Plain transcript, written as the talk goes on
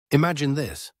Imagine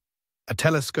this. A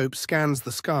telescope scans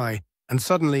the sky, and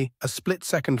suddenly a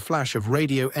split-second flash of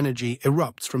radio energy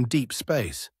erupts from deep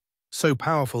space, so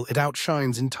powerful it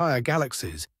outshines entire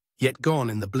galaxies, yet gone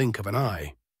in the blink of an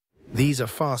eye. These are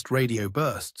fast radio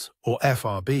bursts, or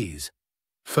FRBs.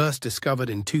 First discovered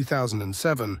in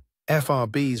 2007,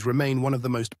 FRBs remain one of the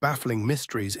most baffling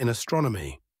mysteries in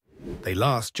astronomy. They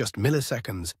last just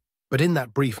milliseconds, but in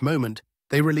that brief moment,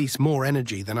 they release more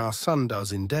energy than our sun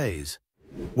does in days.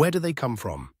 Where do they come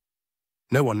from?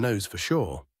 No one knows for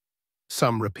sure.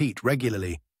 Some repeat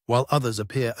regularly, while others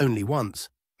appear only once,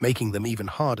 making them even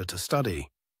harder to study.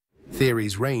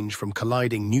 Theories range from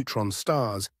colliding neutron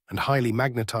stars and highly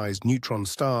magnetized neutron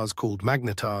stars called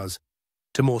magnetars,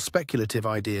 to more speculative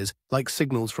ideas like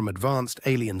signals from advanced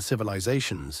alien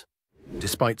civilizations.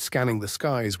 Despite scanning the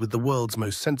skies with the world's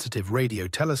most sensitive radio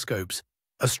telescopes,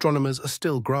 astronomers are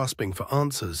still grasping for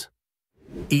answers.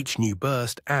 Each new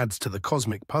burst adds to the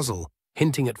cosmic puzzle,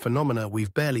 hinting at phenomena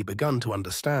we've barely begun to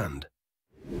understand.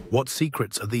 What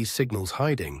secrets are these signals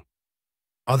hiding?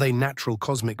 Are they natural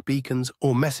cosmic beacons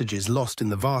or messages lost in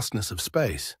the vastness of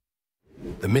space?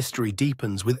 The mystery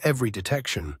deepens with every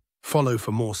detection. Follow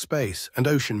for more space and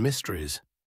ocean mysteries.